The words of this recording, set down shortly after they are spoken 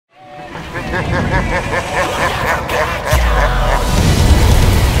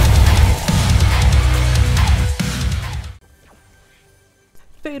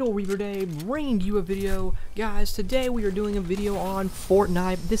Fatal Reaper Day, bringing you a video. Guys, today we are doing a video on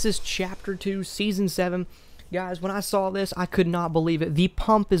Fortnite. This is Chapter 2, Season 7. Guys, when I saw this, I could not believe it. The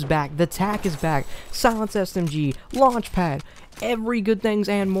pump is back, the tac is back, silence SMG, launchpad, every good things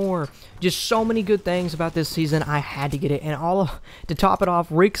and more. Just so many good things about this season, I had to get it. And to top it off,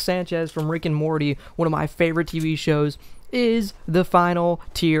 Rick Sanchez from Rick and Morty, one of my favorite TV shows, is the final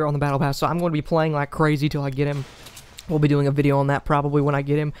tier on the Battle Pass. So I'm going to be playing like crazy till I get him. We'll be doing a video on that probably when I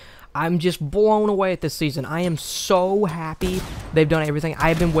get him. I'm just blown away at this season. I am so happy they've done everything.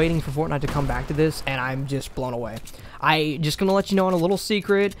 I've been waiting for Fortnite to come back to this, and I'm just blown away. I just gonna let you know on a little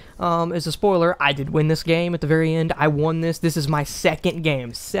secret, as a spoiler, I did win this game at the very end. I won this. This is my second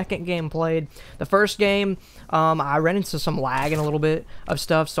game played. The first game, I ran into some lag and a little bit of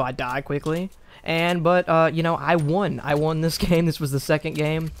stuff, so I died quickly. But you know, I won this game. This was the second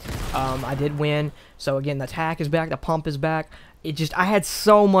game. I did win. So again, the attack is back, the pump is back. I had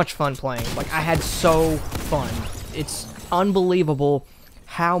so much fun playing. Like, I had so fun. It's unbelievable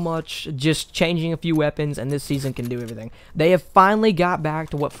how much just changing a few weapons and this season can do everything. They have finally got back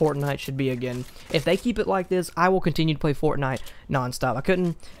to what Fortnite should be again. If they keep it like this, I will continue to play Fortnite nonstop. I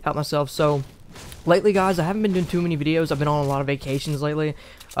couldn't help myself. So lately, guys, I haven't been doing too many videos. I've been on a lot of vacations lately,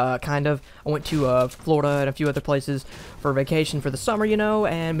 kind of. I went to Florida and a few other places for vacation for the summer, you know,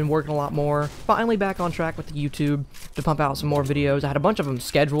 and been working a lot more. Finally back on track with the YouTube to pump out some more videos. I had a bunch of them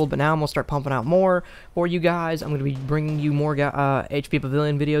scheduled, but now I'm going to start pumping out more for you guys. I'm going to be bringing you more HP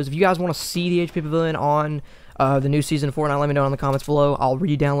Pavilion videos. If you guys want to see the HP Pavilion on the new season of Fortnite, let me know in the comments below. I'll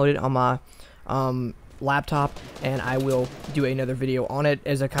re-download it on my laptop, and I will do another video on it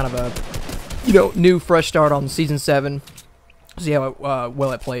as a kind of a, you know, new fresh start on Season 7. See how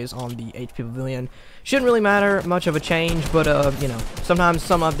well it plays on the HP Pavilion. Shouldn't really matter much of a change, but you know, sometimes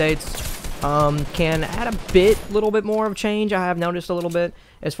some updates can add a little bit more of change. I have noticed a little bit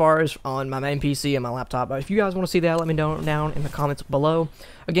as far as on my main PC and my laptop. But if you guys want to see that, let me know down in the comments below.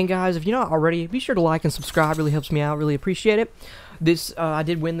 Again, guys, if you're not already, be sure to like and subscribe. Really helps me out. Really appreciate it. This I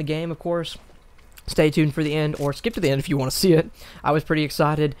did win the game, of course. Stay tuned for the end, or skip to the end if you want to see it. I was pretty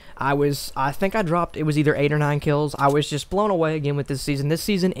excited. I think I dropped, it was either 8 or 9 kills. I was just blown away again with this season. This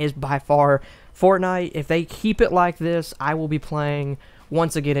season is by far Fortnite. If they keep it like this, I will be playing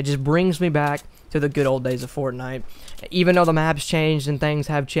once again. It just brings me back to the good old days of Fortnite. Even though the maps changed and things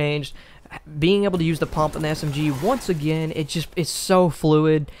have changed, being able to use the pump and the SMG once again, it's so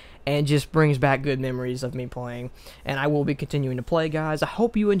fluid and just brings back good memories of me playing. And I will be continuing to play, guys. I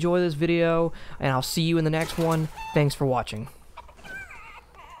hope you enjoy this video, and I'll see you in the next one. Thanks for watching.